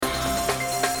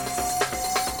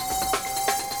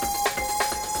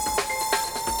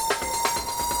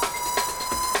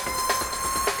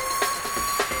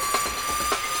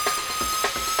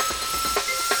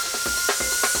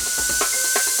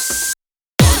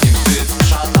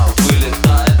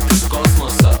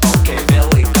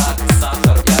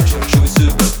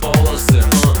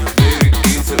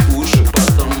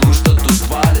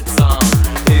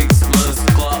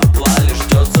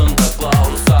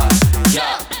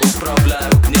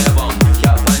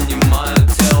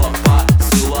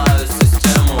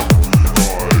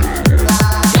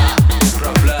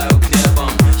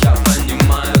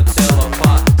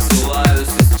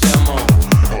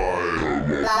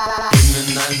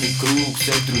социальный круг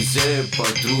всех друзей и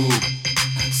подруг.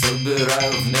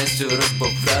 Собираю вместе,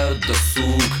 разбавляю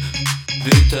досуг.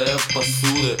 Битая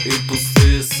посуда и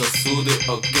пустые сосуды.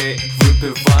 Окей,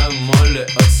 выпиваем моли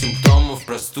от симптомов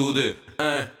простуды.